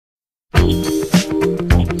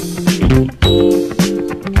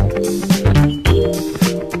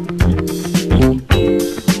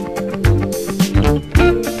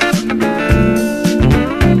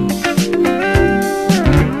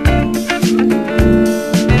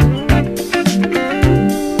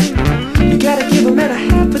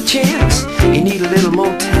Chance. You need a little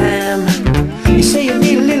more time. You say you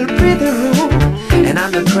need a little breathing room, and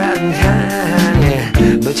I'm the crowding kind,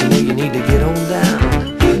 yeah. But you know you need to get on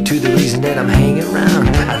down to the reason that I'm hanging around.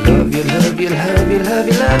 I love you, love you, love you, love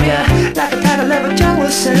you, love you, like a tiger love a jungle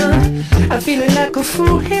sound. I'm feeling like a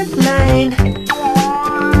full headline.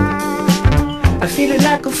 I'm feeling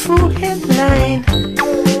like a full headline.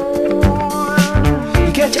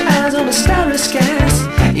 You got your eyes on the starless skies.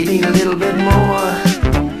 You need a little bit more.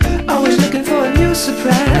 Always looking for a new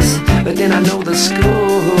surprise, but then I know the score,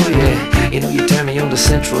 yeah. You know you turn me on to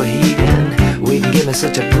central heating, we can give me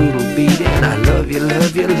such a brutal beating. I love you,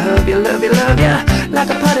 love you, love you, love you, love you, like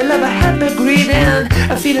a party lover, happy greeting.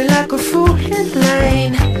 I'm feeling like a full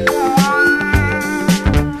headline.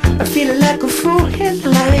 I'm feeling like a full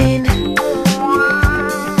headline.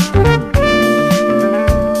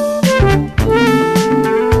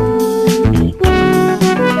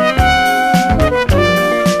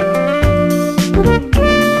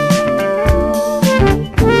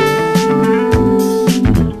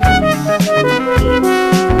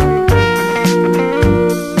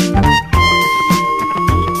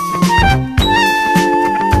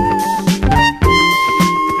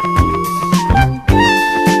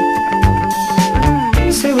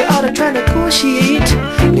 Trying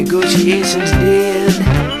to negotiations dead.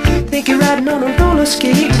 Think you're riding on a roller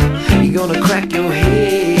skate, you're gonna crack your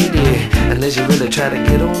head, yeah, unless you really try to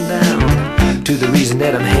get on down to the reason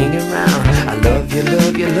that I'm hanging around. I love you,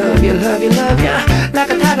 love you, love you, love you, love you, like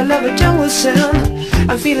a tiger love a jungle sound.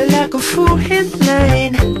 I'm feeling like a full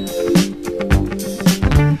headline.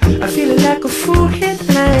 I'm feeling like a full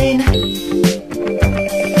headline.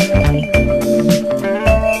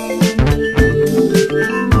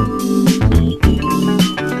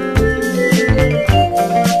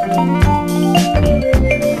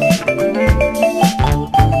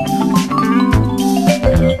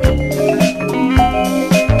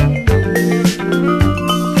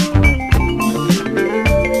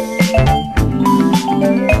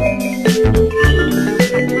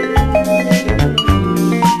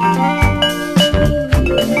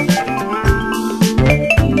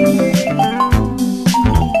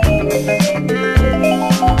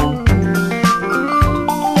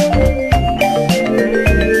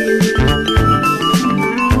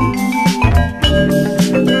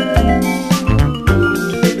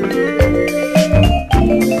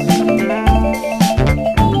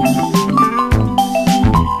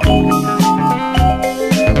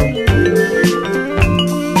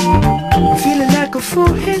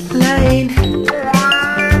 Full head.